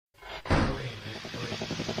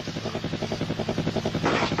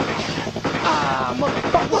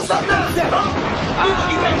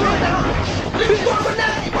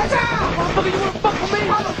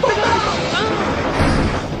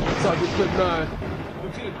Clip 9.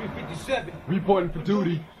 Lieutenant 357. Reporting for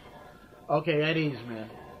duty. Okay, at ease, man.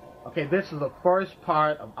 Okay, this is the first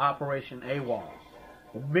part of Operation A.W.O.L.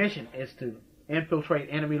 The mission is to infiltrate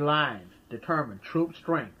enemy lines, determine troop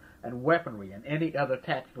strength and weaponry, and any other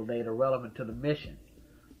tactical data relevant to the mission.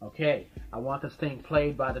 Okay, I want this thing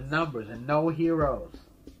played by the numbers and no heroes.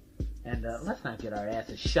 And let's not get our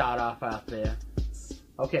asses shot off out there.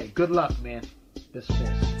 Okay, good luck, man.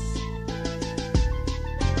 Dismissed.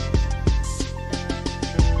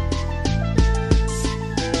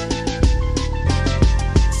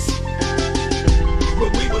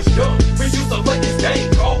 When we was young, we used to play this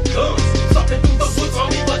game called guns. Something through the woods on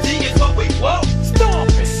me, but D is what we love.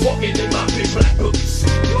 Stomping, walking in my big black boots.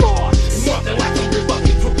 Marching like some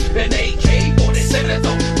rebucking troops. An AK-47 that's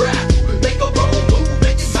on rifle. Make a wrong move,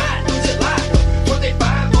 make your mind lose your life.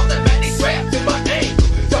 25 automatic strapped to my ankle.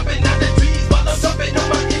 Jumping out the trees while I'm jumping on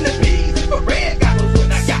my enemies. Infrared goggles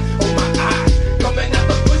when I got on my eyes. Coming out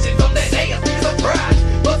the bushes on that ass, be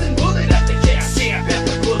surprised. Buzzing bullet at the gas, yeah, past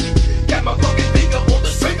the bullet. Got my fucking finger on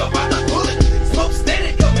the trigger by the bullet. Smoke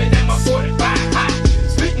steady coming at my 45 high.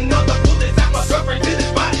 Spitting on the bullets out my girlfriend till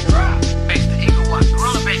his body dry. Base to Eagle 1,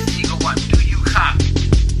 Gorilla Base to Eagle 1, do you copy?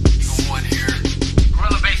 Eagle 1 here.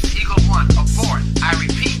 Gorilla Base to Eagle 1, abort. I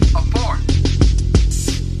repeat, abort.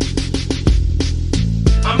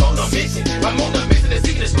 I'm on a mission to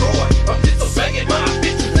see destroy. I'm disobeying my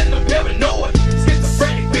bitches and I'm paranoid.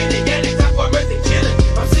 Schizophrenic, beating addicts, I'm for mercy killing.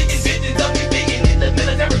 I'm seeing visions of me being in the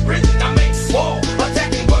military prison. I'm a wall,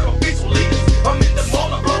 attacking world peaceful leaders. I'm in the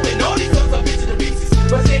mall, I'm blowing all these sons of bitches to pieces.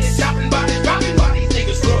 But then it's chopping bodies, dropping while these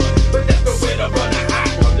niggas run. But that's the way to run a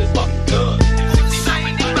hide from this fucking gun.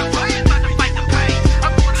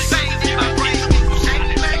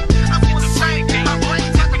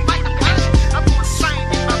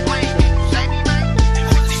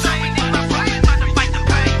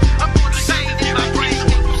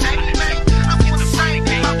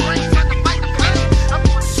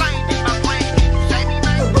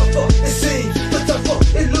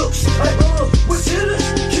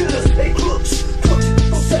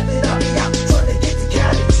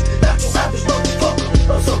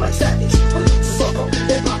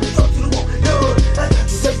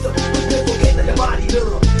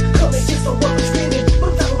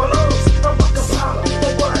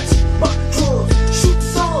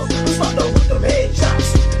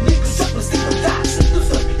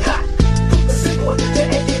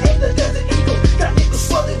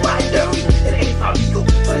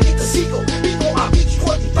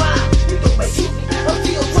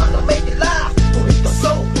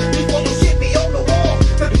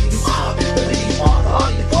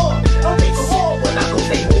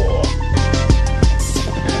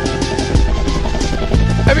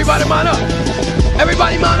 Everybody mount up.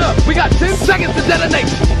 Everybody mount up. We got 10 seconds to detonate.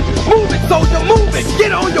 Move it, soldier, move it.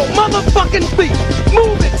 Get on your motherfucking feet.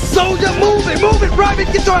 Move it, soldier, move it. Move it,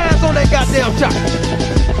 Private. Get your ass on that goddamn chopper.